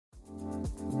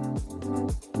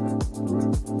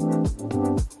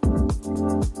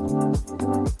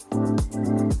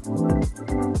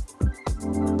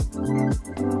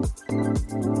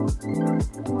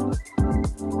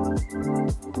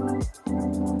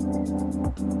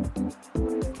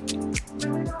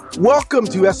Welcome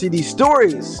to SED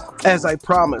Stories. As I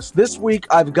promised, this week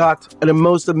I've got a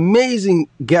most amazing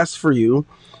guest for you.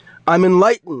 I'm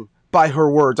enlightened by her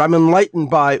words. I'm enlightened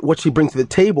by what she brings to the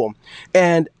table.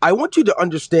 And I want you to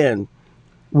understand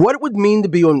what it would mean to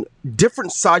be on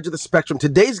different sides of the spectrum.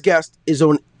 Today's guest is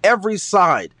on every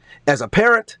side, as a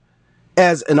parent,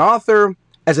 as an author,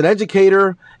 as an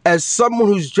educator, as someone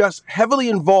who's just heavily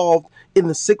involved in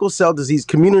the sickle cell disease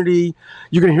community.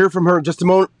 You're going to hear from her in just a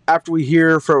moment after we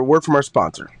hear from a word from our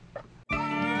sponsor.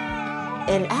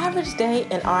 An average day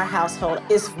in our household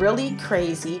is really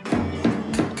crazy.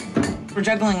 We're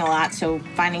juggling a lot, so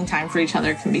finding time for each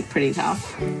other can be pretty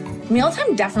tough.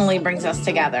 Mealtime definitely brings us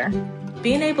together.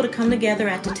 Being able to come together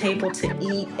at the table to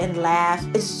eat and laugh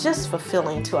is just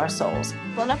fulfilling to our souls.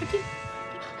 Bon appetit.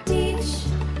 Teach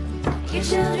your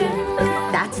children.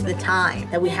 That's the time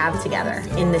that we have together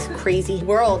in this crazy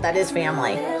world that is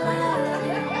family.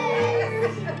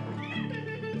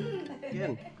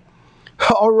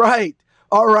 All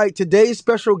right. Today's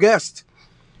special guest,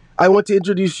 I want to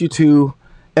introduce you to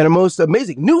a most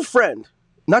amazing new friend,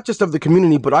 not just of the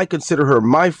community, but I consider her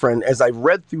my friend as I've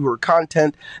read through her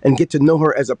content and get to know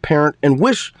her as a parent and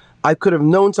wish I could have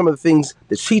known some of the things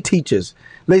that she teaches.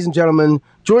 Ladies and gentlemen,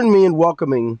 join me in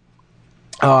welcoming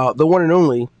the one and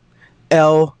only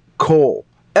Elle Cole.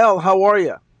 Elle, how are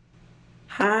you?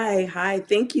 Hi.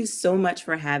 Thank you so much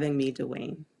for having me,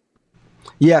 Dwayne.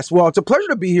 Yes, well, it's a pleasure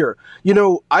to be here. You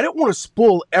know, I don't want to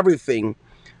spoil everything.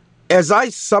 As I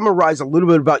summarize a little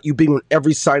bit about you being on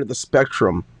every side of the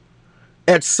spectrum,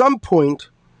 at some point,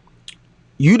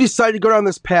 you decided to go down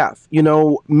this path. You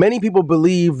know, many people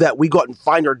believe that we go out and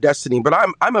find our destiny, but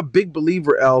I'm a big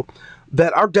believer, Elle,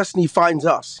 that our destiny finds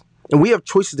us. And we have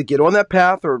choices to get on that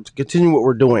path or to continue what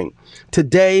we're doing.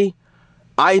 Today,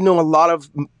 I know a lot of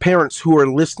parents who are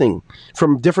listening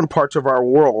from different parts of our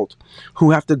world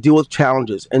who have to deal with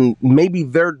challenges and maybe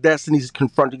their destiny is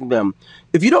confronting them.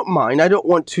 If you don't mind, I don't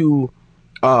want to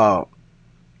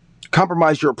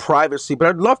compromise your privacy, but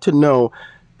I'd love to know,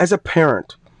 as a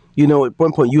parent, you know, at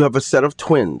one point you have a set of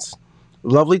twins,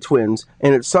 lovely twins,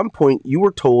 and at some point you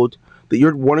were told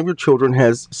that one of your children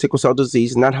has sickle cell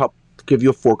disease, and that helped give you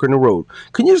a fork in the road.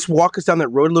 Can you just walk us down that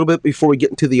road a little bit before we get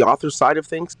into the author side of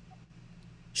things?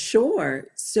 Sure.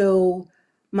 So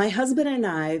my husband and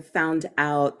I found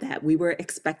out that we were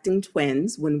expecting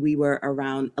twins when we were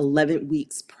around 11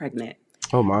 weeks pregnant.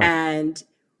 Oh, my. And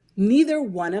neither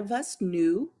one of us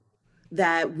knew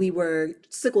that we were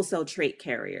sickle cell trait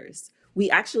carriers. We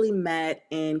actually met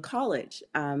in college,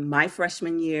 my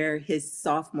freshman year, his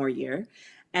sophomore year,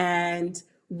 and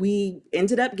we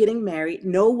ended up getting married.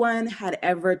 No one had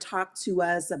ever talked to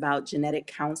us about genetic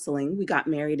counseling. We got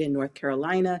married in North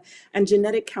Carolina, and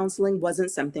genetic counseling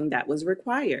wasn't something that was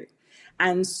required.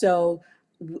 And so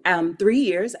 3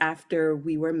 years after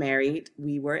we were married,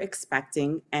 we were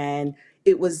expecting, and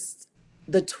it was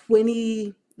the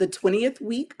 20th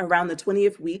week, around the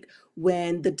 20th week,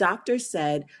 when the doctor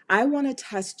said, I want to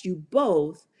test you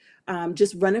both,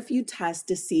 just run a few tests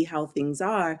to see how things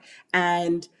are.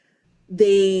 And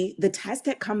the test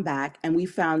had come back, and we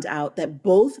found out that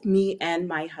both me and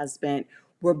my husband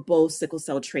were both sickle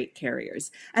cell trait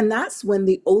carriers. And that's when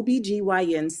the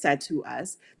OBGYN said to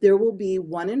us, there will be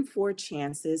 1 in 4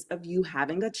 chances of you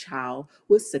having a child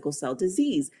with sickle cell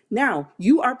disease. Now,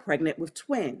 you are pregnant with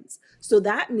twins. So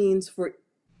that means for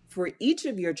each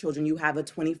of your children, you have a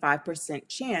 25%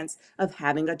 chance of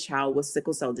having a child with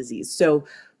sickle cell disease. So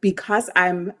because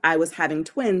I was having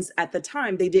twins at the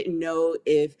time, they didn't know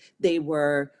if they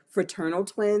were fraternal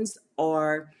twins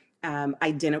or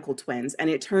identical twins. And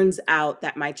it turns out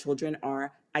that my children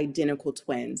are identical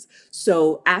twins.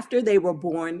 So after they were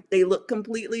born, they look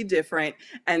completely different.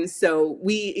 And so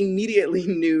we immediately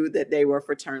knew that they were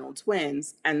fraternal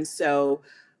twins. And so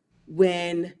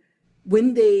when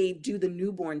they do the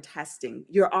newborn testing,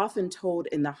 you're often told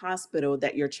in the hospital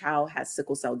that your child has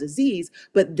sickle cell disease,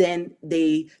 but then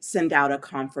they send out a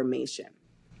confirmation.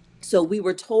 So we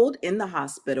were told in the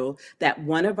hospital that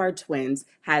one of our twins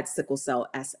had sickle cell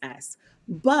SS,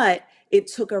 but it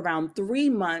took around 3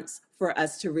 months for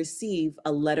us to receive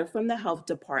a letter from the health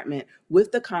department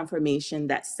with the confirmation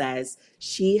that says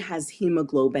she has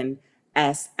hemoglobin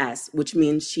SS, which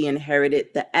means she inherited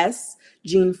the S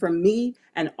gene from me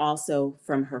and also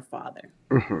from her father.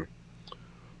 Mm-hmm.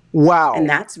 Wow. And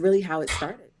that's really how it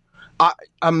started.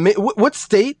 What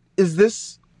state is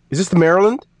this? Is this the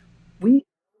Maryland?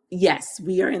 Yes,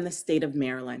 we are in the state of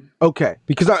Maryland. Okay.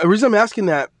 Because the reason I'm asking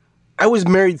that, I was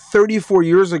married 34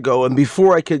 years ago, and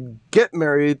before I could get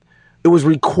married, it was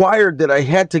required that I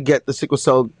had to get the sickle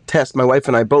cell test, my wife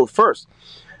and I both first.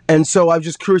 And so I'm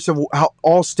just curious of how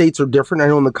all states are different. I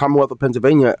know in the Commonwealth of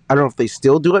Pennsylvania, I don't know if they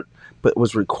still do it, but it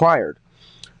was required.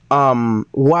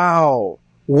 Wow.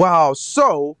 Wow.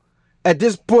 So at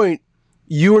this point,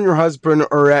 you and your husband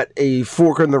are at a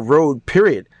fork in the road,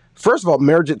 period. First of all,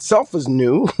 marriage itself is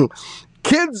new.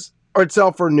 Kids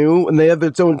itself are new and they have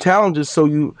its own challenges. So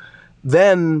you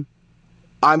then,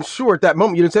 I'm sure at that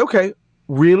moment, you didn't say, okay,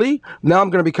 really? Now I'm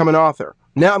going to become an author.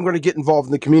 Now I'm going to get involved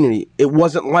in the community. It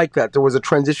wasn't like that. There was a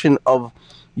transition of,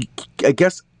 I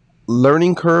guess,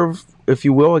 learning curve, if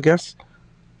you will, I guess.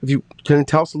 If you can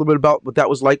tell us a little bit about what that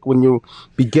was like when you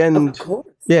began. Of course.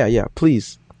 Yeah,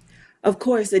 please. Of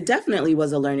course, it definitely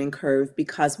was a learning curve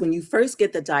because when you first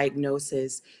get the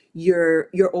diagnosis, you're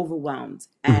overwhelmed.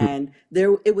 Mm-hmm. And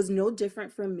there it was no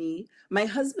different from me. My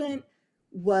husband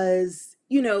was,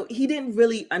 he didn't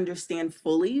really understand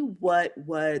fully what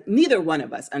neither one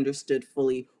of us understood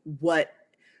fully what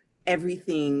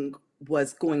everything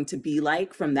was going to be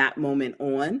like from that moment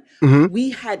on. Mm-hmm.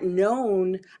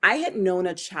 I had known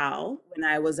a child when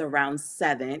I was around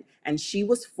 7, and she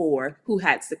was 4, who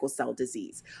had sickle cell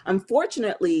disease.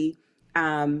 Unfortunately,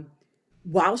 um,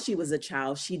 while she was a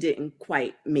child, she didn't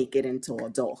quite make it into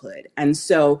adulthood. And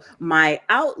so my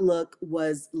outlook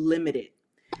was limited.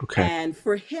 Okay. And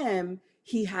for him,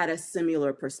 he had a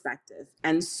similar perspective.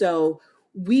 And so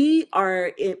we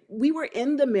were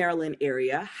in the Maryland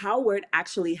area. Howard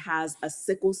actually has a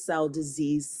sickle cell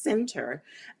disease center.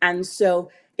 And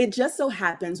so it just so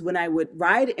happens when I would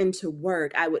ride into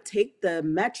work, I would take the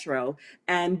metro.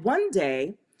 And one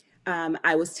day,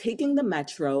 I was taking the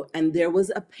metro and there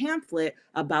was a pamphlet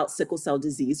about sickle cell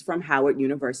disease from Howard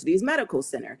University's Medical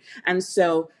Center. And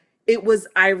so it was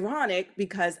ironic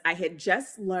because I had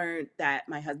just learned that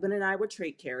my husband and I were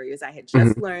trait carriers. I had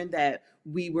just Mm-hmm. learned that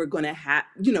we were going to have,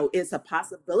 it's a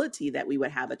possibility that we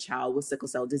would have a child with sickle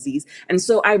cell disease. And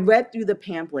so I read through the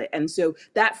pamphlet. And so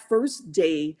that first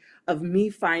day of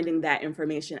me finding that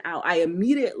information out, I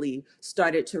immediately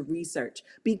started to research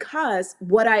because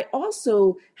what I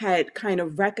also had kind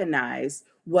of recognized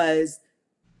was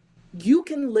you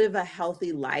can live a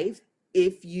healthy life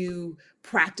if you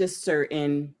practice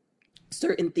certain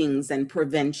things and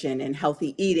prevention and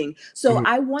healthy eating. So Mm-hmm.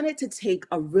 I wanted to take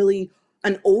an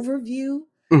overview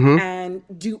Mm-hmm. and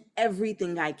do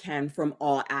everything I can from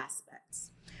all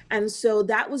aspects. And so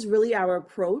that was really our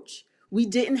approach. We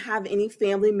didn't have any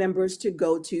family members to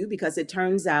go to because it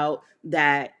turns out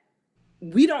that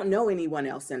we don't know anyone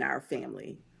else in our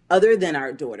family other than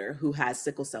our daughter who has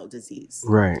sickle cell disease.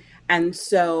 Right. And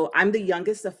so I'm the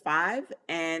youngest of 5,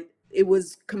 and it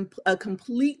was a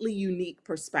completely unique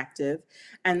perspective.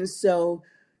 And so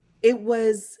it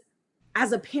was,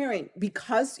 as a parent,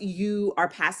 because you are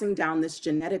passing down this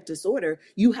genetic disorder,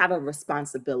 you have a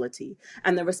responsibility.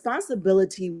 And the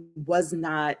responsibility was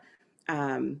not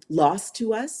lost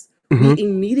to us. Mm-hmm. We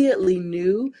immediately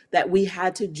knew that we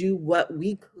had to do what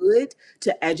we could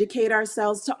to educate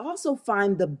ourselves, to also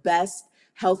find the best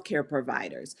healthcare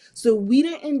providers. So we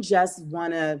didn't just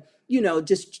want to,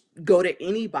 just go to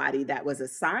anybody that was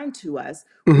assigned to us.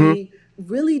 Mm-hmm. We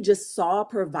really just saw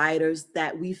providers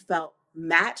that we felt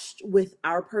matched with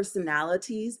our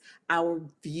personalities, our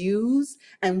views,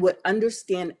 and would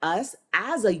understand us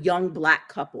as a young Black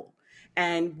couple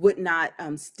and would not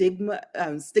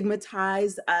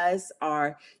stigmatize us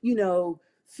or,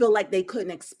 feel like they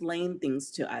couldn't explain things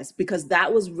to us, because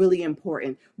that was really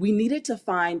important. We needed to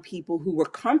find people who were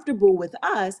comfortable with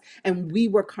us and we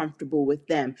were comfortable with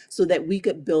them so that we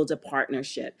could build a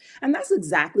partnership. And that's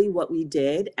exactly what we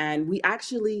did. And we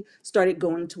actually started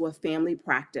going to a family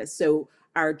practice. So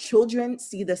our children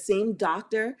see the same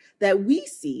doctor that we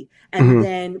see. And Mm-hmm.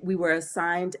 then we were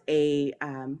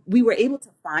we were able to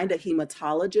find a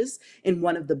hematologist in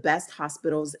one of the best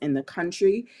hospitals in the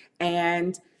country.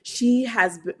 And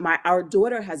our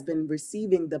daughter has been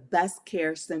receiving the best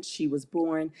care since she was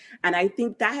born. And I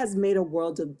think that has made a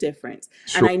world of difference.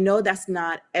 And Sure. I know that's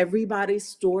not everybody's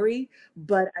story,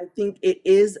 but I think it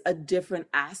is a different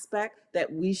aspect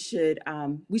that we should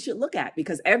look at,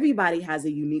 because everybody has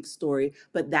a unique story,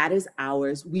 but that is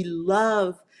ours. We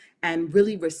love and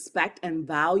really respect and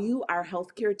value our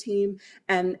healthcare team,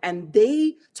 and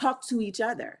they talk to each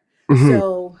other. Mm-hmm.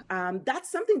 So that's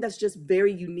something that's just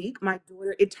very unique.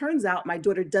 It turns out my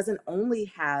daughter doesn't only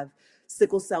have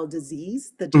sickle cell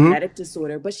disease, the Mm-hmm. genetic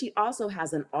disorder, but she also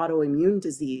has an autoimmune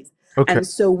disease. Okay. And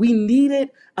so we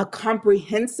needed a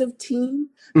comprehensive team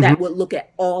Mm-hmm. that would look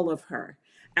at all of her.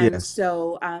 And Yes.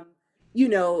 so,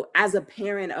 as a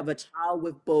parent of a child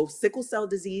with both sickle cell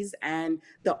disease and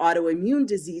the autoimmune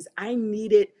disease, I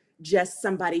needed just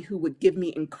somebody who would give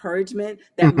me encouragement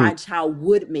that Mm-hmm. my child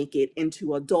would make it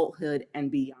into adulthood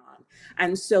and beyond.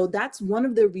 And so that's one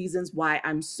of the reasons why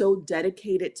I'm so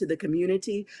dedicated to the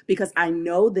community, because I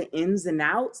know the ins and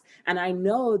outs, and I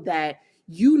know that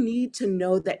you need to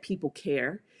know that people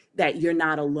care, that you're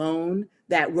not alone,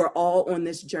 that we're all on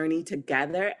this journey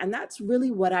together. And that's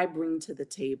really what I bring to the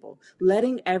table,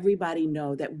 letting everybody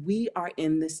know that we are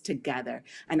in this together.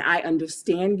 And I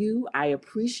understand you, I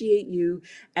appreciate you,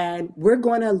 and we're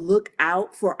going to look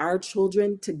out for our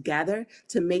children together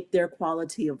to make their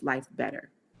quality of life better.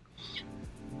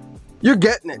 You're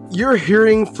getting it. You're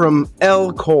hearing from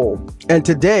Elle Cole, and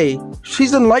today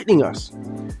she's enlightening us.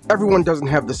 Everyone doesn't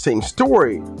have the same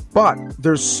story, but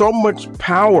there's so much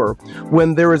power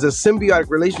when there is a symbiotic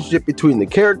relationship between the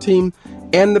care team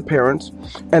and the parents,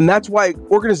 and that's why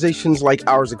organizations like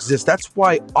ours exist. That's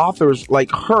why authors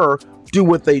like her do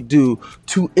what they do,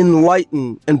 to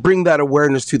enlighten and bring that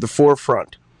awareness to the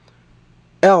forefront.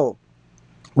 Elle,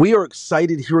 we are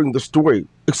excited hearing the story,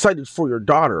 excited for your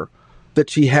daughter, that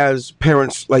she has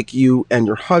parents like you and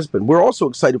your husband. We're also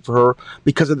excited for her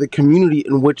because of the community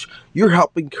in which you're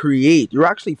helping create. You're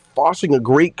actually fostering a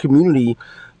great community,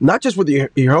 not just with your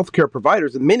healthcare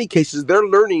providers. In many cases, they're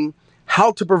learning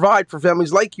how to provide for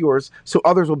families like yours so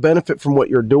others will benefit from what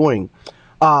you're doing.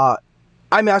 I'm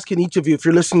asking each of you, if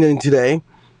you're listening today,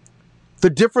 the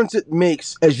difference it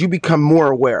makes as you become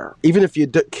more aware. Even if you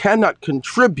cannot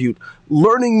contribute,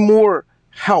 learning more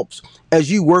helps as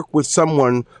you work with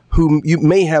someone who you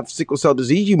may have sickle cell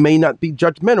disease. You may not be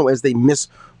judgmental as they miss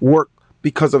work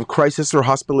because of crisis or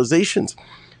hospitalizations.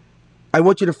 I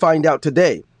want you to find out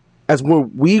today, as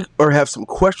we have some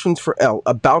questions for Elle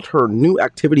about her new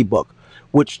activity book,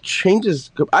 which changes,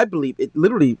 I believe it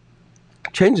literally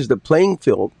changes the playing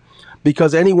field,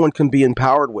 because anyone can be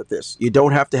empowered with this. You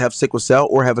don't have to have sickle cell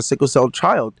or have a sickle cell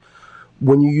child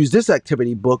when you use this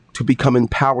activity book to become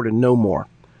empowered and know more.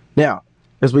 Now,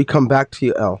 as we come back to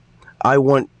you, Elle, I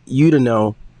want you to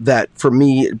know that for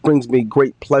me, it brings me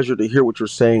great pleasure to hear what you're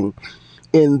saying.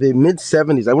 In the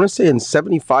mid-70s, I want to say in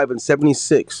 75 and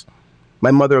 76,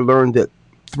 my mother learned that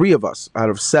 3 of us out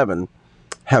of 7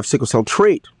 have sickle cell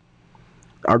trait.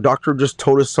 Our doctor just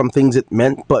told us some things it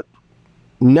meant, but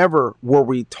never were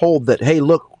we told that, hey,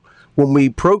 look, when we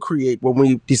procreate, when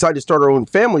we decide to start our own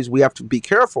families, we have to be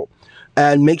careful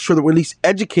and make sure that we're at least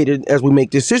educated as we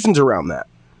make decisions around that.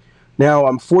 Now,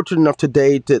 I'm fortunate enough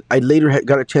today that I later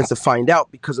got a chance to find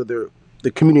out because of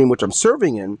the community in which I'm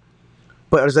serving in.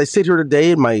 But as I sit here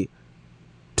today and my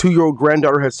 2-year-old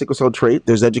granddaughter has sickle cell trait,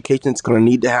 there's education that's going to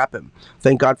need to happen.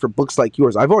 Thank God for books like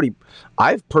yours.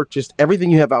 I've purchased everything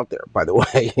you have out there, by the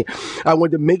way. I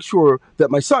wanted to make sure that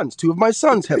 2 of my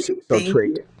sons have sickle cell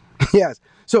trait. Yes.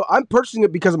 So I'm purchasing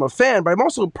it because I'm a fan, but I'm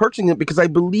also purchasing it because I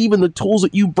believe in the tools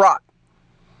that you brought.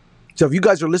 So if you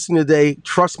guys are listening today,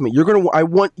 trust me, I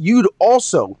want you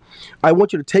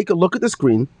to take a look at the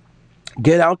screen,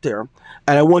 get out there,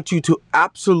 and I want you to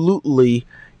absolutely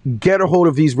get a hold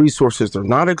of these resources. They're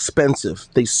not expensive.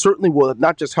 They certainly will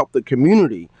not just help the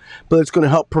community, but it's going to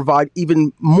help provide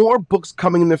even more books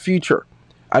coming in the future.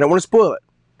 I don't want to spoil it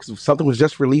because something was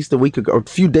just released a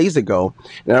few days ago,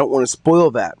 and I don't want to spoil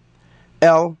that.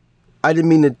 Elle, I didn't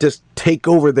mean to just take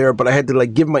over there, but I had to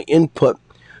give my input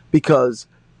because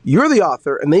you're the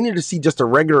author, and they need to see just a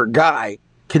regular guy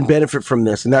can benefit from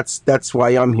this, and that's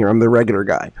why I'm here. I'm the regular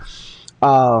guy.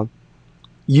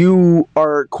 You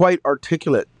are quite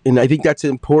articulate, and I think that's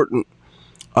important.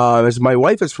 As my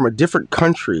wife is from a different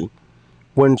country,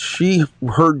 when she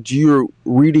heard you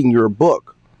reading your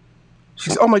book,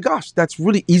 she said, "Oh my gosh, that's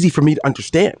really easy for me to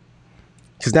understand."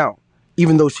 Because now,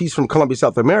 even though she's from Colombia,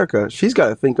 South America, she's got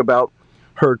to think about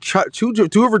her 2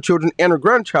 of her children and her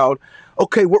grandchild.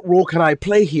 Okay, what role can I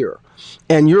play here?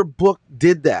 And your book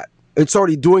did that. It's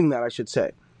already doing that, I should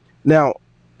say. Now,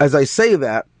 as I say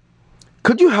that,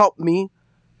 could you help me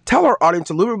tell our audience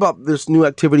a little bit about this new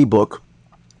activity book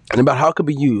and about how it could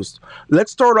be used?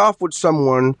 Let's start off with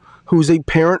someone who's a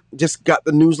parent, just got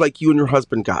the news like you and your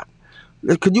husband got.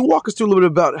 Could you walk us through a little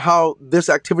bit about how this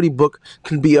activity book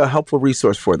can be a helpful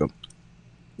resource for them?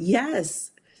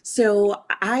 Yes. So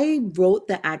I wrote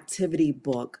the activity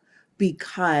book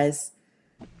because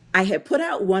I had put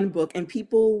out one book and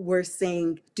people were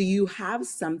saying, do you have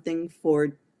something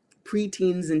for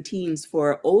preteens and teens,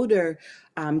 for an older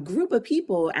group of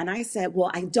people? And I said,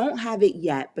 well, I don't have it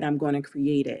yet, but I'm going to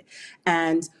create it.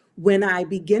 And when I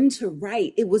began to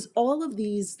write, it was all of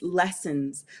these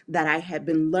lessons that I had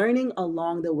been learning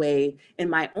along the way in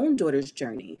my own daughter's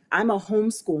journey. I'm a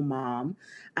homeschool mom.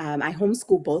 I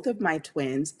homeschool both of my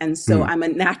twins, and so I'm a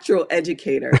natural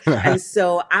educator. And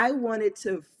so I wanted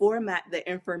to format the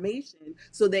information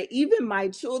so that even my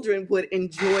children would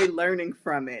enjoy learning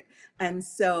from it. And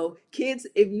so kids,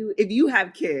 if you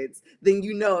have kids, then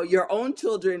you know your own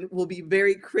children will be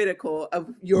very critical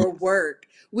of your Yes. work,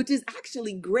 which is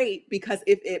actually great because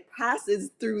if it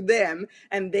passes through them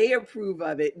and they approve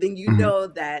of it, then you Hmm. know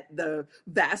that the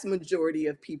vast majority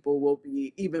of people will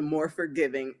be even more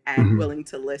forgiving and Hmm. willing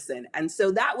to listen. And so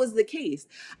that was the case.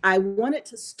 I wanted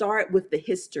to start with the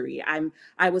history.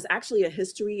 I was actually a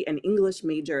history and English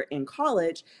major in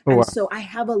college, Oh, and wow. so I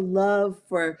have a love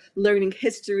for learning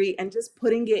history and just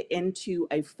putting it into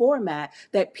a format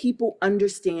that people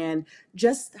understand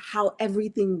just how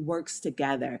everything works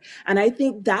together. And I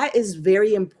think that is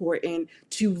very important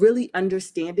to really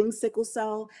understanding sickle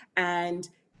cell and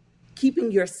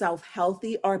keeping yourself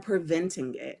healthy or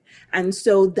preventing it. And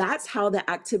so that's how the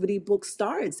activity book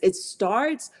starts. It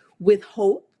starts with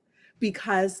hope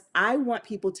because I want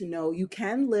people to know you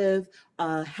can live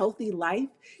a healthy life.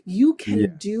 You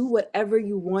can do Yes. whatever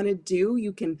you want to do.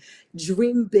 You can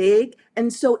dream big.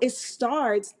 And so it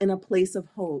starts in a place of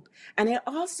hope. And it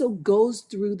also goes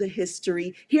through the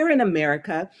history here in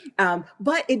America,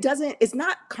 but it's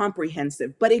not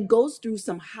comprehensive, but it goes through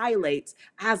some highlights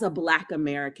as a Black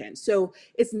American. So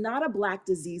it's not a Black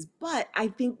disease, but I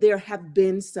think there have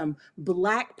been some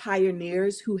Black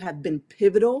pioneers who have been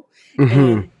pivotal Hmm.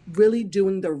 in really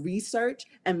doing the research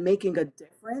and making a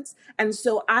difference. And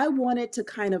so I wanted to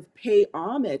kind of pay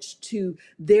homage to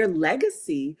their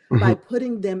legacy by Hmm.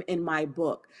 putting them in my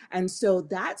book. And so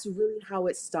that's really how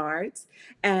it starts.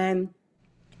 And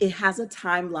it has a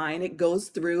timeline. It goes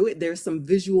through. There's some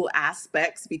visual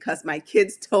aspects because my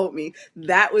kids told me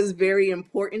that was very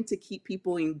important to keep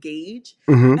people engaged.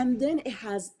 Hmm. And then it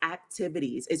has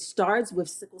activities. It starts with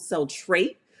sickle cell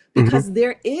trait Hmm. because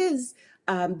there is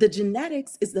the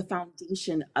genetics is the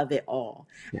foundation of it all.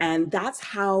 Yeah. And that's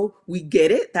how we get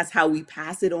it. That's how we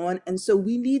pass it on. And so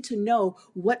we need to know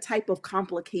what type of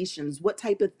complications, what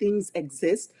type of things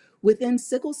exist within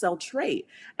sickle cell trait.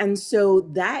 And so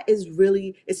that is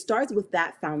really, it starts with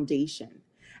that foundation.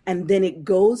 And then it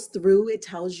goes through, it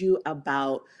tells you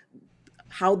about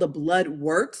how the blood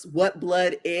works, what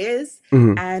blood is,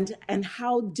 Hmm. and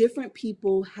how different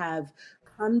people have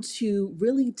come to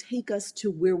really take us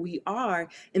to where we are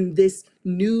in this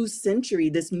new century,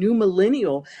 this new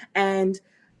millennial. And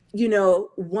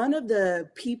one of the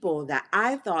people that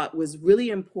I thought was really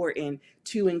important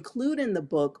to include in the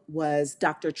book was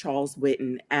Dr. Charles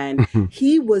Whitten. And Hmm.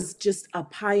 he was just a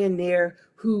pioneer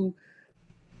who,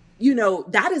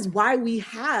 that is why we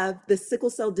have the Sickle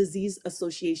Cell Disease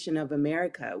Association of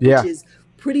America, which Yeah. is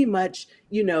pretty much,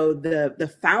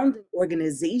 the founding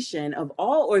organization of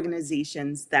all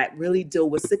organizations that really deal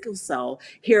with sickle cell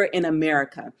here in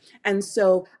America. And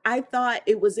so I thought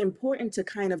it was important to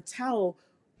kind of tell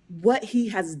what he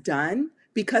has done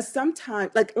because sometimes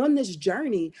like on this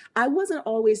journey I wasn't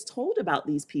always told about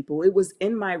these people. It was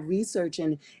in my research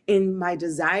and in my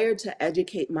desire to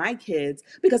educate my kids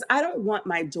because I don't want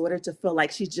my daughter to feel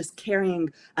like she's just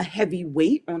carrying a heavy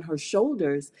weight on her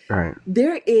shoulders. Right.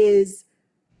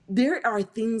 There are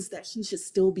things that she should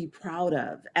still be proud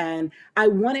of. And I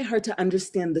wanted her to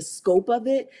understand the scope of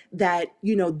it, that,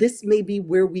 this may be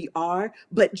where we are,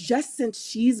 but just since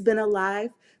she's been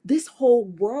alive, this whole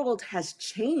world has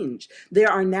changed.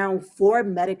 There are now 4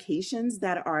 medications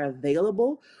that are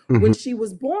available. When Hmm. she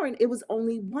was born, it was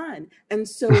only one. And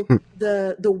so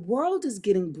the world is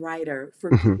getting brighter for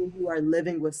Hmm. people who are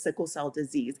living with sickle cell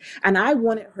disease. And I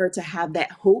wanted her to have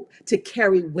that hope to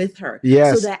carry with her so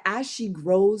Yes. that as she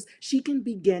grows, she can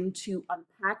begin to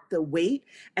unpack the weight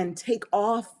and take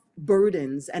off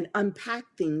burdens and unpack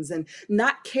things and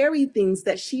not carry things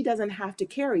that she doesn't have to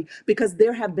carry because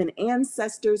there have been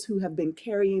ancestors who have been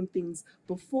carrying things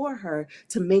before her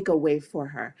to make a way for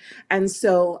her. And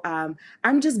so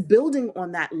I'm just building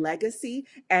on that legacy.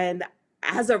 And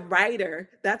as a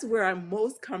writer, that's where I'm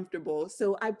most comfortable.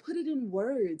 So I put it in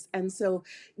words. And so,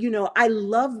 I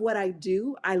love what I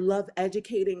do. I love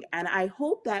educating. And I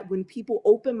hope that when people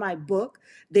open my book,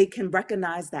 they can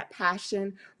recognize that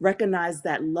passion, recognize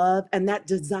that love, and that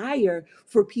desire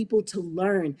for people to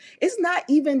learn. It's not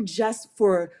even just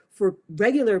for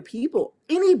regular people.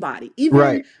 Anybody, even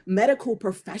Right. medical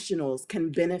professionals can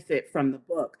benefit from the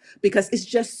book because it's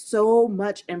just so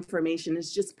much information.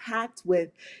 It's just packed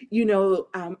with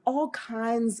all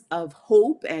kinds of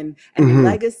hope and Hmm.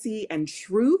 legacy and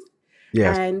truth,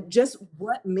 Yes. and just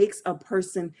what makes a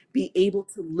person be able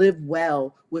to live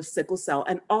well with sickle cell.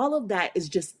 And all of that is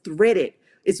just threaded,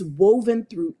 it's woven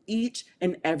through each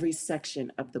and every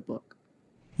section of the book.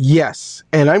 Yes,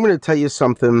 and I'm going to tell you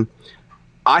something.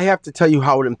 I have to tell you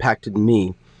how it impacted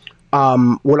me.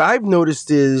 What I've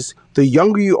noticed is the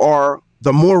younger you are,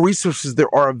 the more resources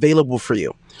there are available for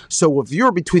you. So if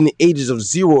you're between the ages of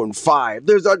 0 and 5,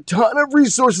 there's a ton of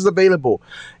resources available.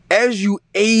 As you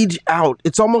age out,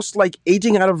 it's almost like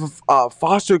aging out of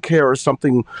foster care or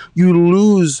something. You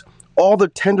lose all the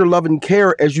tender love and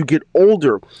care as you get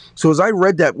older. So as I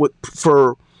read that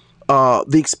for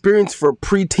the experience for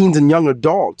preteens and young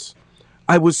adults,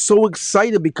 I was so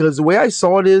excited because the way I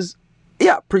saw it is,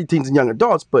 yeah, preteens and young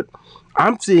adults, but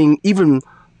I'm seeing even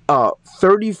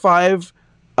 35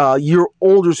 year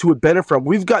olders who would benefit from.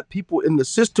 We've got people in the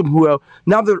system who have,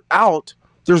 now they're out.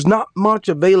 There's not much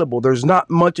available. There's not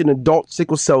much in adult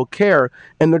sickle cell care,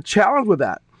 and the challenge with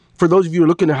that, for those of you who are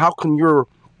looking at how can your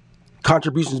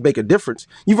contributions make a difference,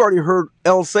 you've already heard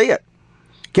Elle say it.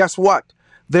 Guess what?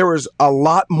 There is a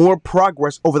lot more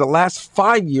progress over the last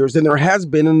 5 years than there has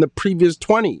been in the previous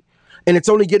 20. And it's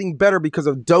only getting better because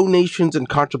of donations and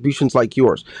contributions like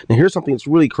yours. Now, here's something that's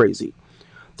really crazy.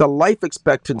 The life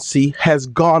expectancy has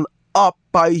gone up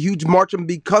by a huge margin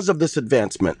because of this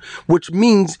advancement, which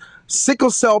means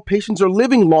sickle cell patients are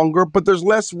living longer, but there's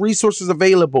less resources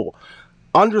available.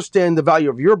 Understand the value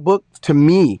of your book to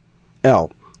me,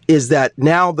 Elle, is that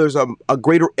now there's a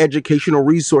greater educational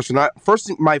resource. And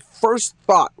my first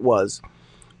thought was,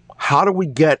 how do we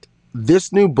get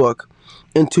this new book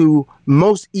into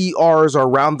most ERs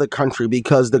around the country?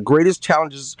 Because the greatest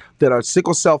challenges that a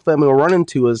sickle cell family will run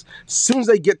into is as soon as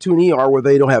they get to an ER where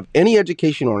they don't have any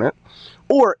education on it,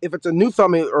 or if it's a new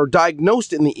family or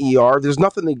diagnosed in the ER, there's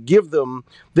nothing to give them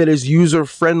that is user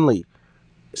friendly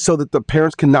so that the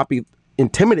parents cannot be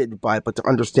intimidated by it, but to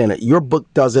understand it. Your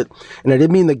book does it, and I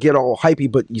didn't mean to get all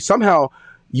hypey, but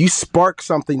you spark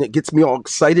something that gets me all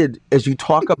excited as you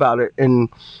talk about it, and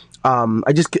I'm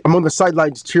on the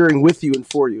sidelines cheering with you and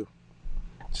for you.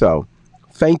 So,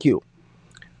 thank you.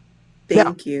 Now,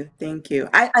 Thank you. Thank you.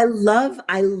 I love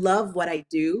what I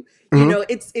do. You mhm, know,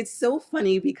 it's so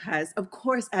funny because of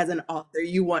course as an author,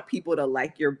 you want people to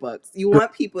like your books. You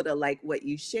want people to like what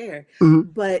you share.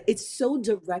 mhm, But it's so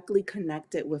directly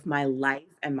connected with my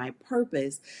life and my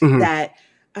purpose mhm, that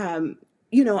um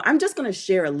I'm just going to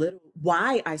share a little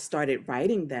why I started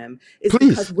writing them is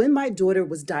because please. when my daughter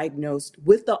was diagnosed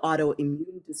with the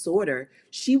autoimmune disorder,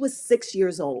 she was 6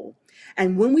 years old.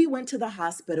 And when we went to the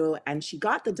hospital and she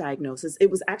got the diagnosis, it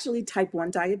was actually type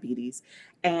 1 diabetes.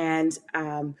 And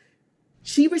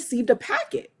she received a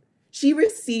packet. She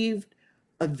received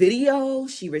a video,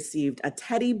 she received a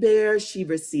teddy bear, she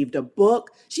received a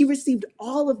book, she received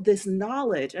all of this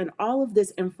knowledge and all of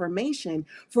this information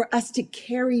for us to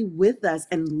carry with us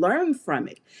and learn from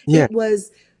it. Yeah. It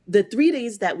was the 3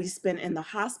 days that we spent in the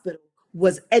hospital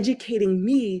was educating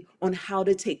me on how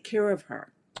to take care of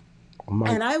her. Oh my.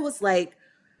 And I was like,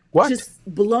 What? just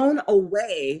blown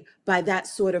away by that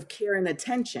sort of care and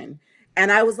attention.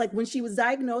 And I was like, when she was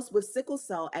diagnosed with sickle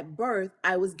cell at birth,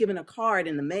 I was given a card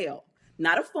in the mail,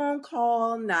 not a phone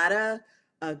call, not a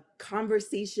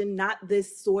conversation, not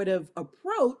this sort of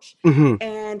approach. Mm-hmm.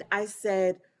 And I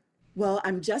said, well,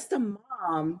 I'm just a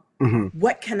mom. Mm-hmm.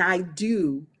 What can I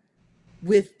do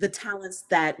with the talents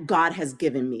that God has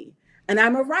given me? And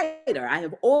I'm a writer. I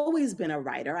have always been a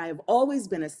writer. I have always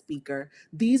been a speaker.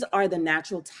 These are the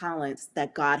natural talents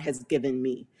that God has given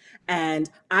me. And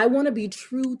I want to be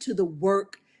true to the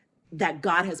work that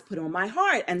God has put on my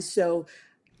heart. And so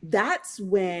that's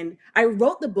when I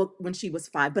wrote the book when she was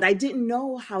 5, but I didn't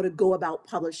know how to go about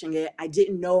publishing it. I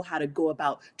didn't know how to go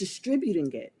about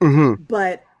distributing it. Mm-hmm.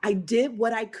 But I did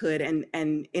what I could, and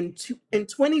in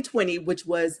 2020, which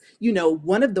was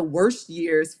one of the worst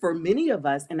years for many of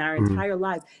us in our Mm-hmm. entire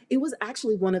lives, it was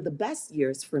actually one of the best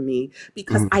years for me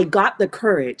because Mm-hmm. I got the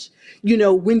courage.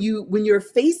 When you're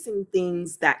facing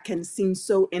things that can seem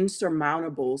so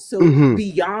insurmountable, so Mm-hmm.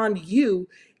 beyond you,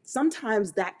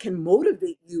 sometimes that can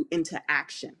motivate you into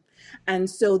action. And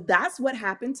so that's what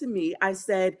happened to me. I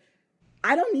said,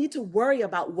 I don't need to worry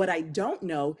about what I don't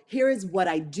know. Here is what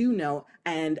I do know,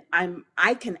 and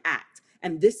I can act.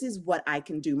 And this is what I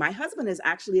can do. My husband is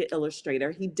actually an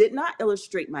illustrator. He did not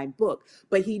illustrate my book,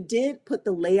 but he did put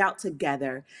the layout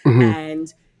together. Mm-hmm.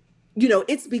 And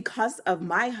it's because of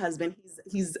my husband.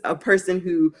 He's a person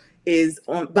who is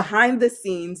on behind the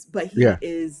scenes, but he Yeah.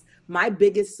 is my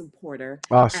biggest supporter.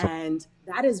 Awesome. And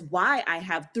that is why I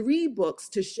have 3 books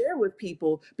to share with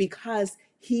people, because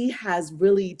he has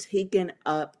really taken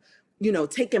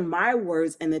my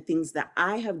words and the things that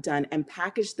I have done and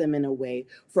packaged them in a way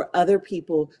for other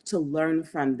people to learn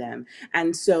from them.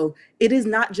 And so it is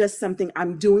not just something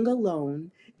I'm doing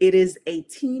alone. It is a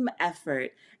team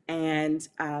effort. And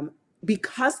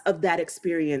because of that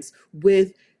experience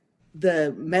with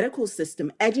the medical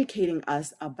system educating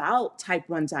us about type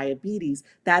 1 diabetes,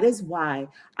 that is why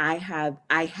I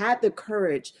had the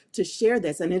courage to share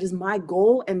this, and it is my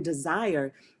goal and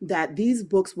desire that these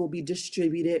books will be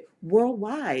distributed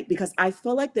worldwide, because I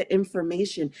feel like the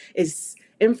information is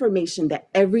information that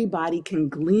everybody can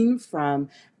glean from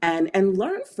and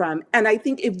learn from. And I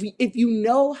think if you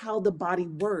know how the body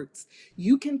works,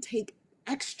 you can take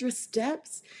extra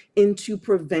steps into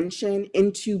prevention,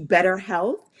 into better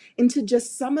health, into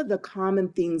just some of the common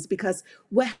things. Because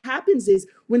what happens is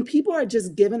when people are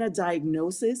just given a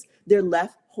diagnosis, they're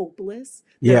left hopeless,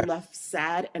 they're Yeah, left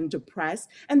sad and depressed,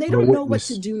 and they I'm a don't know what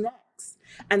to witness. do next.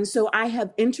 And so I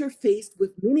have interfaced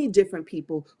with many different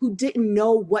people who didn't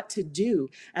know what to do.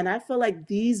 And I feel like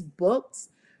these books,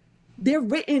 they're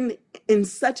written in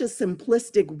such a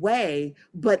simplistic way,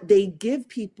 but they give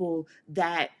people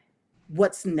that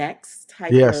what's next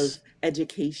type of Yes.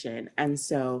 education. And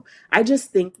so I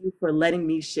just thank you for letting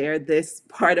me share this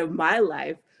part of my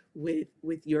life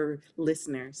with your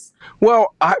listeners.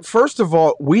 Well, first of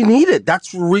all, we need it.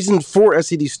 That's the reason for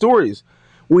SED stories.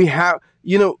 We have,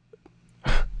 it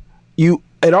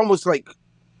almost like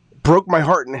broke my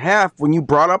heart in half when you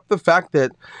brought up the fact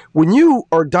that when you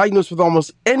are diagnosed with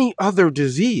almost any other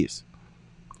disease,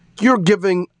 you're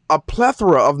giving a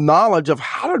plethora of knowledge of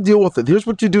how to deal with it. Here's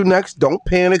what you do next. Don't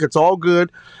panic. It's all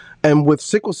good. And with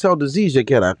sickle cell disease, you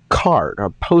get a card, a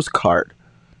postcard.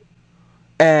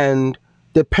 And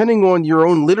depending on your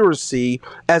own literacy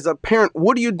as a parent,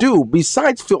 what do you do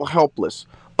besides feel helpless,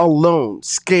 alone,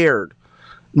 scared,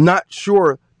 not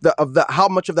sure how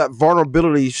much of that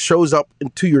vulnerability shows up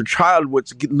into your child,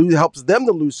 which helps them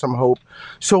to lose some hope.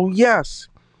 So yes,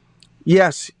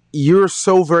 you're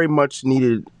so very much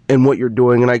needed in what you're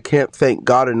doing, and I can't thank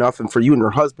God enough, and for you and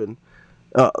your husband,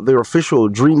 their official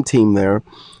dream team there,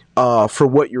 for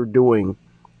what you're doing.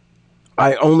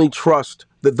 I only trust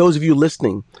that those of you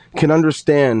listening can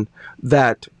understand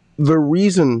that the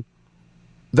reason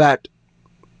that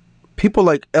people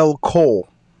like Elle Cole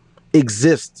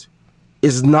exist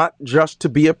is not just to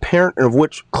be a parent, and of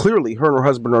which clearly her and her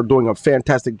husband are doing a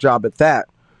fantastic job at that,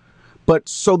 but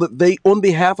so that they, on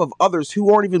behalf of others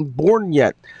who aren't even born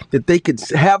yet, that they could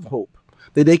have hope,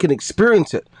 that they can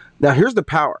experience it. Now, here's the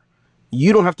power.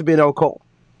 You don't have to be an Elle Cole.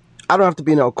 I don't have to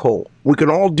be an Elle Cole. We can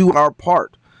all do our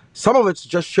part. Some of it's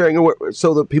just sharing it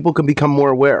so that people can become more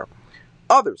aware.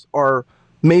 Others are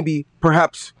maybe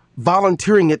perhaps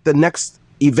volunteering at the next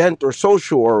event or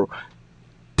social, or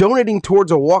donating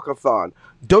towards a walkathon,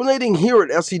 donating here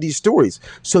at SED Stories,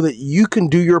 so that you can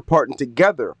do your part, and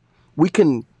together we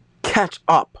can catch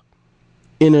up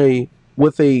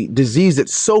with a disease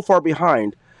that's so far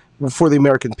behind for the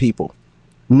American people.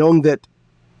 Knowing that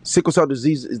sickle cell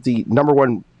disease is the number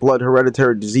one blood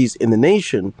hereditary disease in the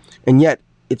nation, and yet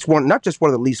it's not just one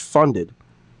of the least funded,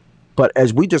 but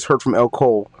as we just heard from Elle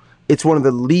Cole, it's one of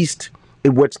the least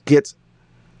in which gets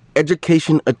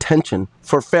education attention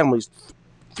for families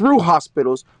through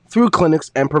hospitals, through clinics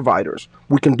and providers.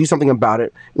 We can do something about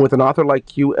it. And with an author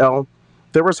like you, Elle,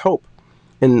 there is hope.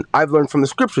 And I've learned from the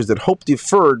scriptures that hope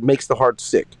deferred makes the heart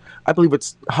sick. I believe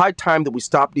it's high time that we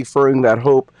stop deferring that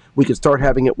hope. We can start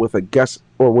having it with a guest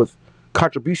or with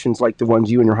contributions like the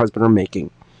ones you and your husband are making.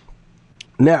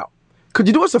 Now, could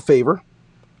you do us a favor?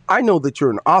 I know that you're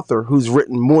an author who's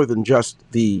written more than just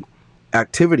the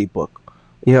activity book.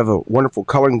 You have a wonderful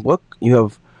coloring book. You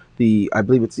have I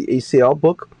believe it's the ACL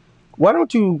book. Why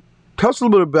don't you tell us a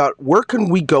little bit about where can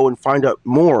we go and find out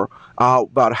more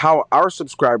about how our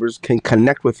subscribers can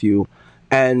connect with you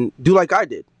and do like I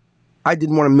did. I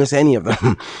didn't want to miss any of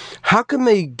them. How can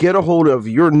they get a hold of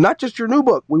not just your new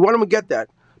book, we want them to get that,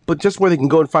 but just where they can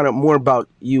go and find out more about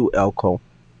you, Elle Cole?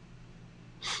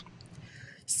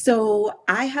 So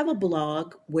I have a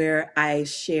blog where I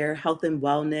share health and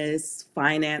wellness,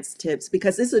 finance tips,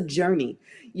 because it's a journey.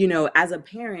 As a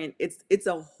parent, it's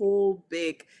a whole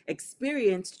big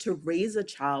experience to raise a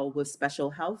child with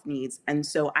special health needs. And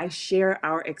so I share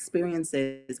our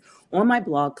experiences on my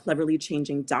blog,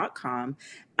 cleverlychanging.com.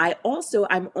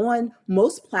 I'm on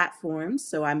most platforms.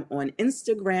 So I'm on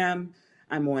Instagram,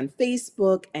 I'm on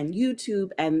Facebook and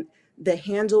YouTube, and the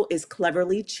handle is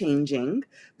Cleverly Changing,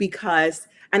 because,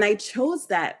 and I chose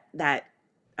that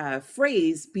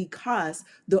phrase because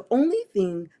the only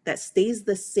thing that stays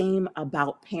the same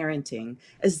about parenting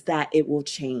is that it will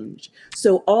change.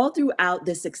 So all throughout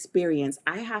this experience,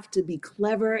 I have to be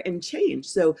clever and change.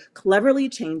 So Cleverly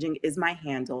Changing is my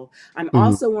handle. I'm Mhm.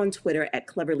 also on Twitter at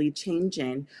Cleverly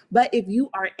Changing. But if you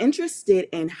are interested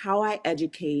in how I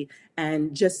educate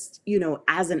and just,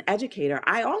 as an educator,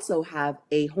 I also have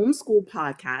a homeschool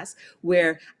podcast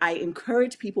where I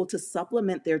encourage people to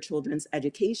supplement their children's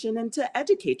education and to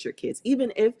educate your kids,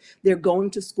 even if they're going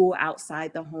to school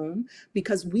outside the home,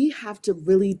 because we have to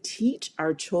really teach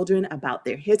our children about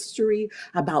their history,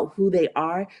 about who they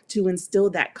are, to instill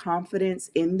that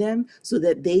confidence in them so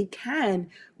that they can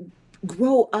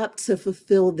grow up to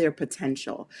fulfill their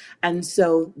potential. And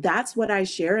so that's what I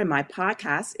share in my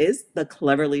podcast is the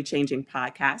Cleverly Changing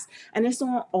podcast, and it's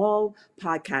on all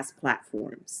podcast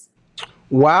platforms.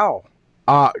 Wow.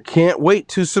 Can't wait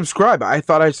to subscribe. I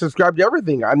thought I subscribed to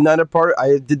everything. I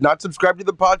did not subscribe to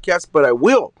the podcast, but I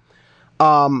will.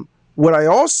 What I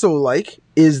also like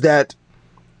is that,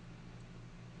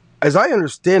 as I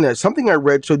understand it, something I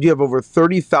read showed you have over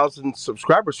 30,000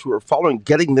 subscribers who are following,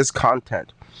 getting this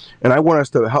content. And I want us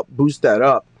to help boost that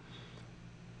up.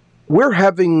 We're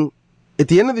having, at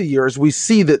the end of the year, as we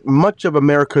see that much of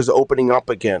America is opening up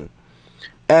again,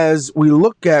 as we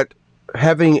look at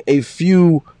having a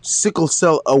few sickle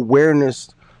cell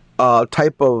awareness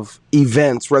type of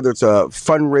events, whether it's a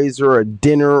fundraiser, a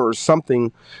dinner, or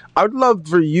something, I would love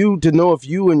for you to know if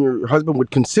you and your husband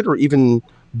would consider even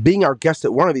being our guest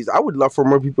at one of these. I would love for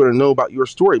more people to know about your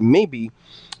story. Maybe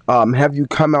have you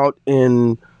come out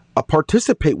and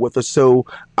participate with us so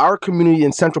our community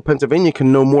in central Pennsylvania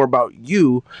can know more about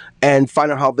you and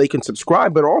find out how they can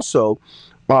subscribe. But also,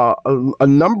 a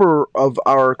number of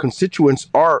our constituents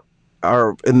are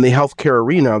in the healthcare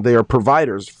arena. They are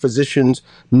providers, physicians,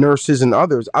 nurses, and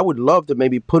others. I would love to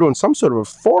maybe put on some sort of a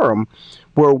forum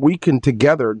where we can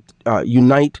together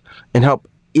unite and help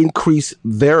increase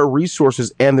their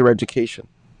resources and their education.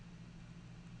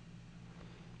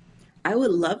 I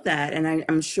would love that. And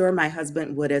I'm sure my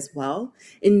husband would as well.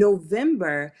 In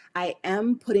November, I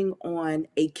am putting on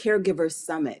a caregiver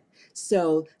summit.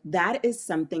 So that is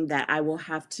something that I will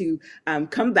have to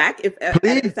come back Please.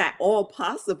 if at all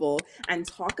possible and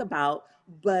talk about.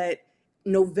 But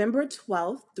November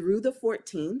 12th through the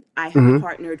 14th, I have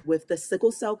partnered with the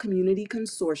Sickle Cell Community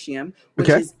Consortium, which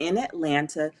Okay. is in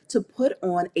Atlanta, to put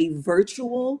on a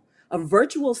virtual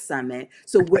summit.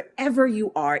 So wherever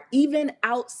you are, even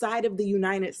outside of the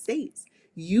United States,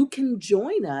 you can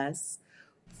join us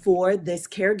for this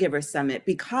caregiver summit,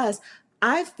 because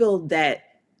I feel that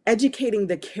educating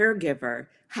the caregiver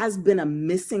has been a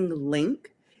missing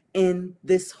link in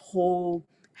this whole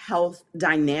health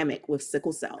dynamic with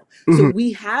sickle cell. So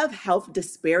we have health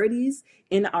disparities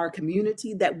in our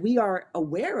community that we are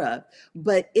aware of,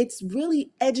 but it's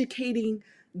really educating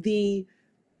the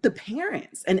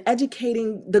parents and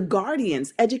educating the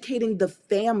guardians, educating the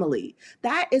family.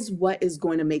 That is what is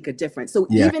going to make a difference. So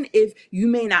Yeah. even if you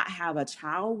may not have a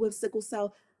child with sickle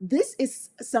cell, this is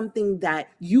something that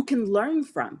you can learn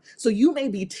from. So you may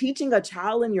be teaching a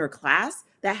child in your class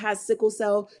that has sickle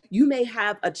cell. You may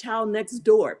have a child next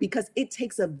door, because it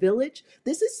takes a village.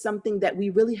 This is something that we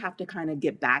really have to kind of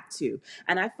get back to.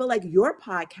 And I feel like your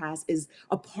podcast is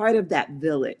a part of that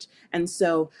village. And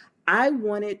so I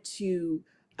wanted to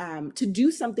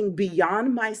do something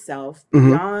beyond myself,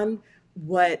 beyond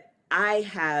what I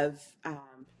have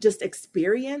just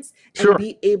experienced, and Sure.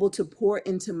 be able to pour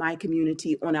into my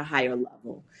community on a higher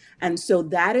level. And so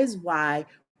that is why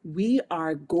we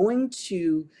are going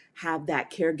to have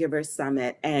that caregiver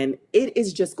summit, and it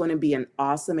is just going to be an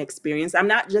awesome experience. I'm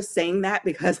not just saying that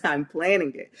because I'm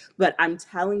planning it, but I'm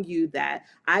telling you that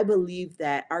I believe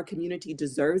that our community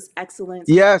deserves excellence.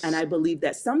 Yes. And I believe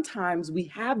that sometimes we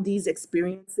have these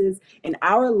experiences in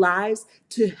our lives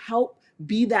to help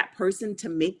be that person to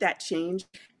make that change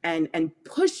and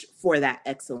push for that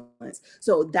excellence.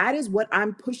 So that is what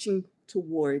I'm pushing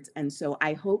towards. And so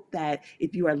I hope that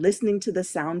if you are listening to the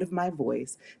sound of my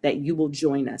voice, that you will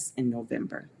join us in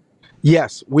November.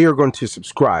 Yes, we are going to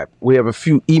subscribe. We have a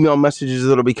few email messages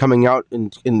that'll be coming out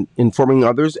in informing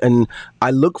others, and I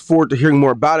look forward to hearing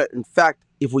more about it. In fact,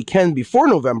 if we can, before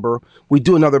November, we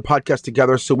do another podcast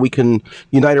together so we can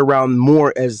unite around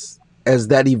more as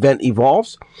that event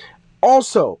evolves.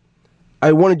 Also,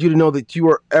 I wanted you to know that you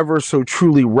are ever so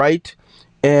truly right.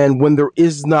 And when there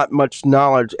is not much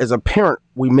knowledge, as a parent,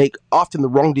 we make often the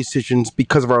wrong decisions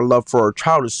because of our love for our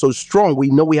child is so strong. We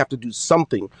know we have to do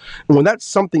something. And when that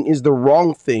something is the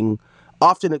wrong thing,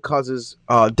 often it causes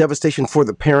devastation for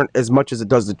the parent as much as it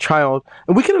does the child.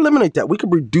 And we can eliminate that. We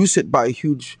can reduce it by a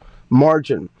huge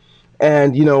margin.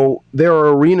 And, there are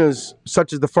arenas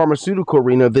such as the pharmaceutical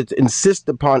arena that insist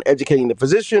upon educating the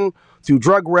physician through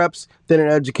drug reps, then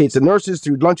it educates the nurses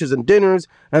through lunches and dinners,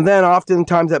 and then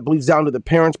oftentimes that bleeds down to the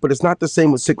parents, but it's not the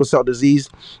same with sickle cell disease.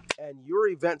 And your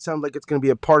event sounds like it's going to be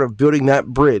a part of building that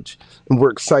bridge, and we're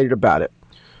excited about it.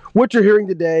 What you're hearing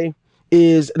today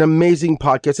is an amazing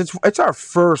podcast. It's our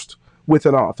first with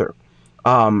an author,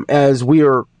 as we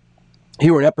are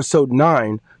here in episode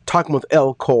 9 talking with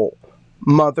Elle Cole,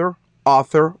 mother,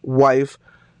 author, wife,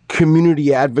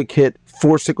 community advocate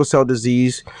for sickle cell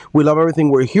disease. We love everything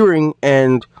we're hearing,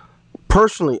 and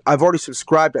personally, I've already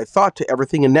subscribed, I thought, to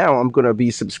everything, and now I'm going to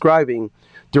be subscribing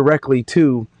directly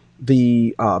to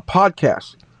the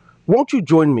podcast. Won't you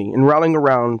join me in rallying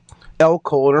around Elle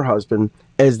Cole and her husband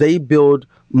as they build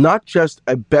not just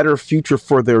a better future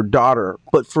for their daughter,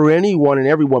 but for anyone and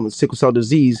everyone with sickle cell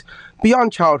disease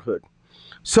beyond childhood?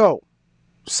 So,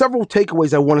 several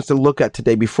takeaways I want us to look at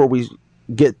today before we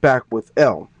get back with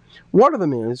Elle. One of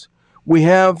them is we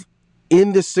have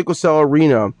in this sickle cell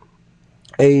arena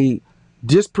a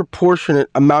disproportionate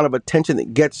amount of attention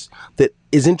that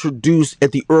is introduced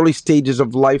at the early stages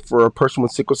of life for a person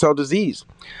with sickle cell disease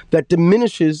that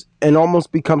diminishes and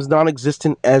almost becomes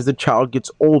non-existent as the child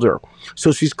gets older.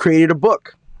 So she's created a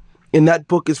book, and that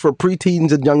book is for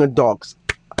preteens and young adults.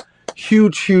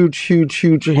 Huge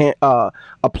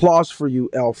applause for you,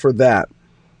 Elle, for that.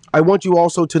 I want you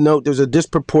also to note there's a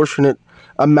disproportionate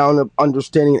amount of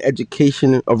understanding and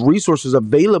education of resources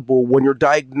available when you're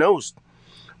diagnosed.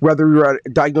 Whether you're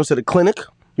diagnosed at a clinic,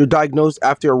 you're diagnosed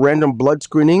after a random blood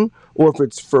screening, or if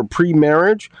it's for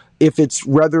pre-marriage,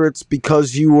 whether it's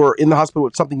because you were in the hospital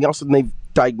with something else and they've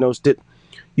diagnosed it,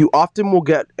 you often will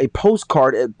get a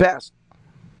postcard at best,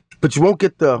 but you won't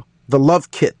get the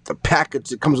love kit, the package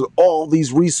that comes with all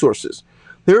these resources.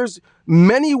 There's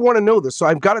many want to know this, so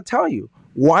I've got to tell you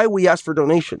why we ask for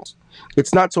donations.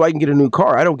 It's not so I can get a new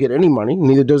car. I don't get any money.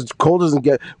 Neither does Cole doesn't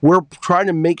get. We're trying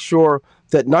to make sure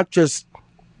that not just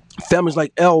families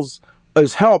like Elle's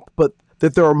is help, but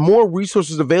that there are more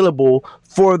resources available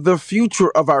for the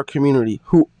future of our community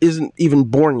who isn't even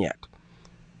born yet.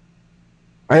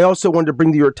 I also wanted to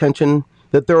bring to your attention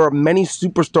that there are many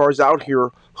superstars out here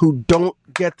who don't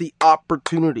get the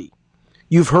opportunity.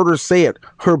 You've heard her say it.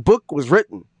 Her book was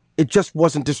written. It just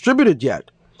wasn't distributed yet.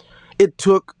 It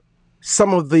took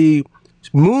some of the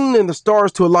moon and the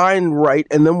stars to align right,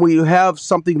 and then we have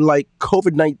something like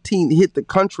COVID-19 hit the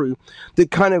country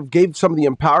that kind of gave some of the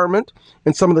empowerment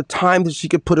and some of the time that she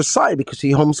could put aside because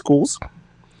she homeschools.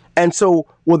 And so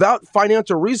without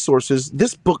financial resources,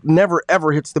 this book never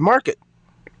ever hits the market.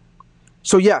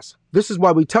 So yes, this is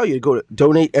why we tell you to go to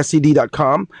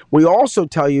donatescd.com. We also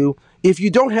tell you if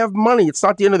you don't have money, it's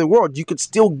not the end of the world. You could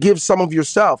still give some of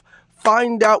yourself.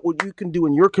 Find out what you can do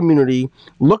in your community.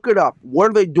 Look it up. What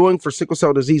are they doing for sickle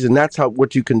cell disease? And that's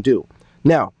what you can do.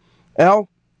 Now, Elle,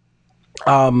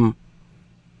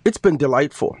 it's been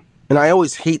delightful. And I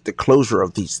always hate the closure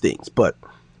of these things, but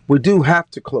we do have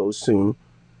to close soon.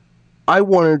 I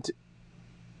wanted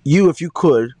you, if you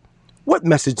could, what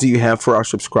message do you have for our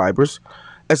subscribers?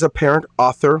 As a parent,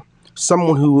 author,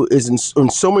 someone who is in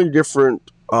so many different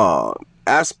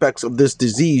aspects of this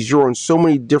disease, you're on so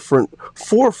many different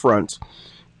forefronts.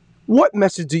 What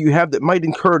message do you have that might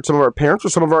encourage some of our parents or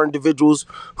some of our individuals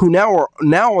who now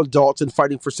are adults and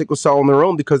fighting for sickle cell on their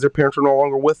own because their parents are no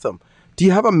longer with them? Do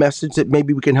you have a message that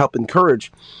maybe we can help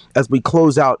encourage as we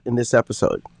close out in this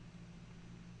episode?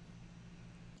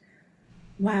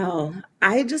 Wow.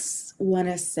 I just want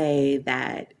to say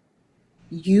that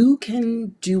you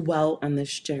can do well on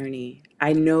this journey.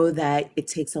 I know that it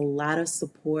takes a lot of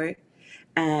support,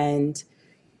 and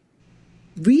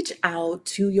reach out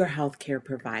to your healthcare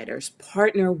providers,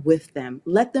 partner with them,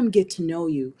 let them get to know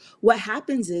you. What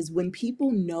happens is when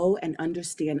people know and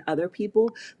understand other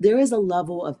people, there is a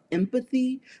level of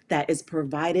empathy that is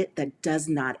provided that does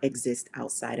not exist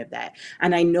outside of that.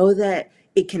 And I know that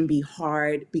it can be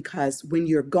hard because when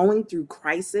you're going through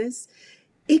crisis,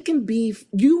 it can be,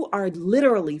 you are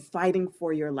literally fighting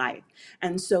for your life.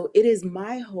 And so it is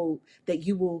my hope that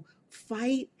you will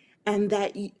fight, and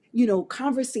that,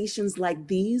 conversations like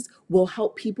these will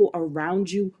help people around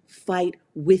you fight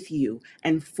with you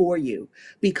and for you.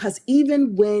 Because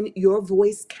even when your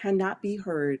voice cannot be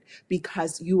heard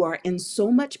because you are in so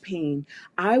much pain,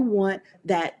 I want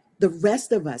that the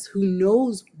rest of us who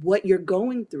knows what you're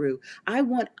going through, I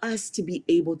want us to be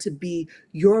able to be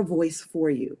your voice for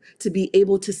you, to be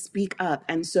able to speak up.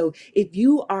 And so if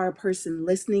you are a person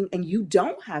listening and you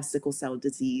don't have sickle cell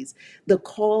disease, the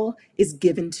call is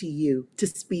given to you to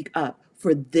speak up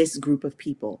for this group of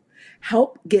people.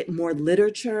 Help get more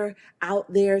literature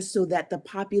out there so that the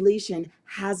population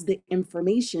has the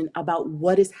information about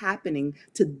what is happening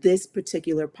to this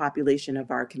particular population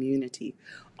of our community.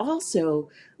 Also,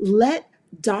 let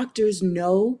doctors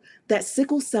know that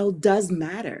sickle cell does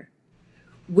matter.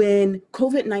 When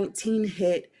COVID-19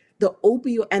 hit, the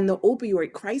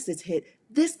opioid crisis hit,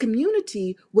 this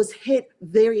community was hit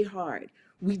very hard.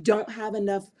 We don't have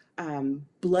enough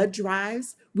blood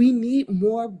drives. We need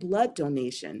more blood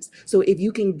donations. So if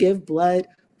you can give blood,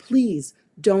 please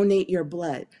donate your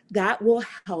blood. That will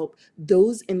help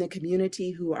those in the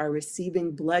community who are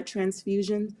receiving blood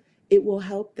transfusions. It will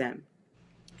help them.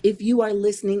 If you are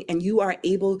listening and you are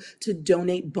able to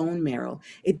donate bone marrow,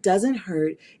 it doesn't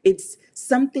hurt. It's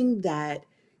something that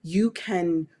you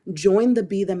can join the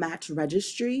Be the Match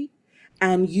registry,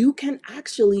 and you can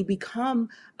actually become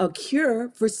a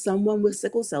cure for someone with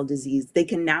sickle cell disease. They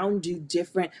can now do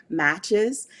different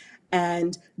matches.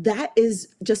 And that is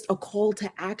just a call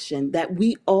to action that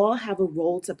we all have a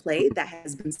role to play that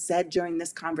has been said during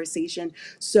this conversation.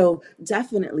 So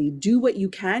definitely do what you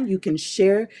can. You can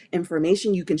share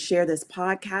information. You can share this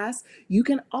podcast. You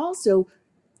can also,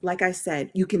 like I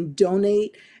said, you can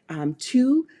donate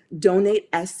to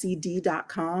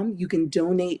donatescd.com. You can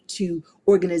donate to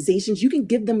organizations. You can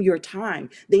give them your time.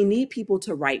 They need people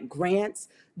to write grants.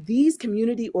 These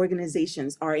community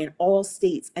organizations are in all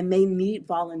states and they need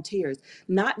volunteers,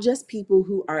 not just people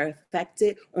who are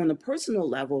affected on a personal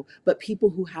level, but people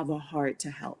who have a heart to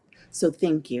help. So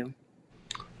thank you.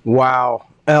 Wow.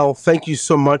 Elle, thank you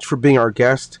so much for being our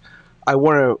guest. I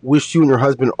want to wish you and your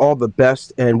husband all the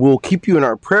best, and we'll keep you in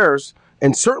our prayers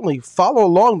and certainly follow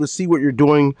along to see what you're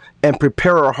doing and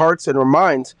prepare our hearts and our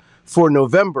minds for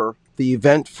November, the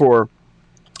event for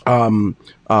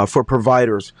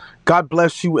providers. God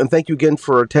bless you, and thank you again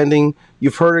for attending.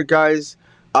 You've heard it, guys.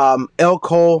 Elle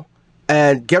Cole,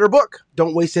 and get her book.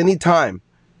 Don't waste any time.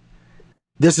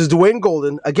 This is Dwayne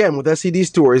Golden, again, with SED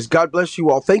Stories. God bless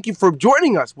you all. Thank you for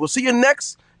joining us. We'll see you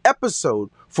next episode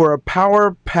for a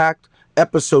power-packed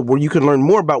episode where you can learn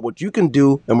more about what you can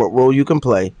do and what role you can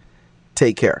play.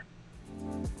 Take care.